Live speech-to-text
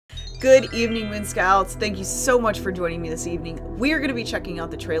Good evening, Moonscouts. Thank you so much for joining me this evening. We are going to be checking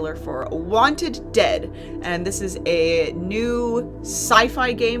out the trailer for Wanted Dead, and this is a new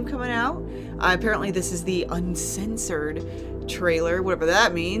sci-fi game coming out. Apparently this is the Uncensored trailer, whatever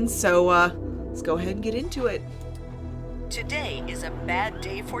that means, so let's go ahead and get into it. Today is a bad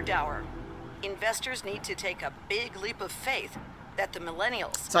day for Dower. Investors need to take a big leap of faith that the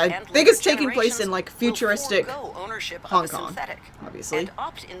millennials So I think it's taking place in like futuristic Hong Kong, obviously, and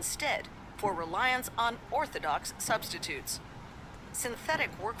opt instead for reliance on orthodox substitutes. Synthetic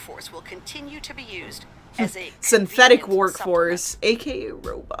workforce will continue to be used as a synthetic workforce, aka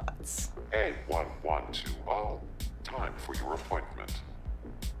robots. A1120, time for your appointment.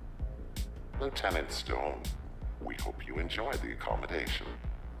 Lieutenant Stone, we hope you enjoy the accommodation.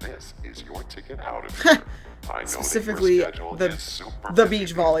 This is your ticket out of here. I know Specifically the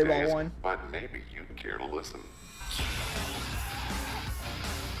beach volleyball days, one. But maybe you'd care to listen.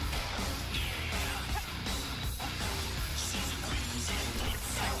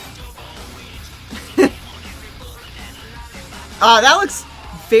 That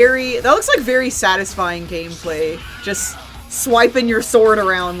looks like very satisfying gameplay. Just swiping your sword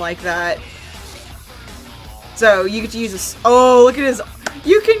around like that. So you get to use this. Oh, look at his.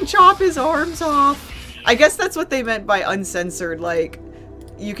 You can chop his arms off. I guess that's what they meant by uncensored. Like,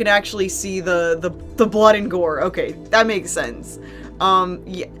 you can actually see the blood and gore. Okay, that makes sense.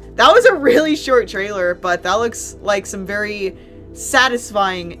 Yeah, that was a really short trailer, but that looks like some very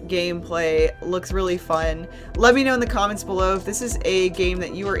satisfying gameplay. Looks really fun. Let me know in the comments below if this is a game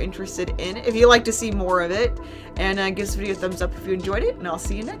that you are interested in, if you'd like to see more of it, and give this video a thumbs up if you enjoyed it, and I'll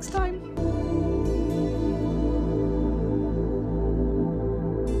see you next time.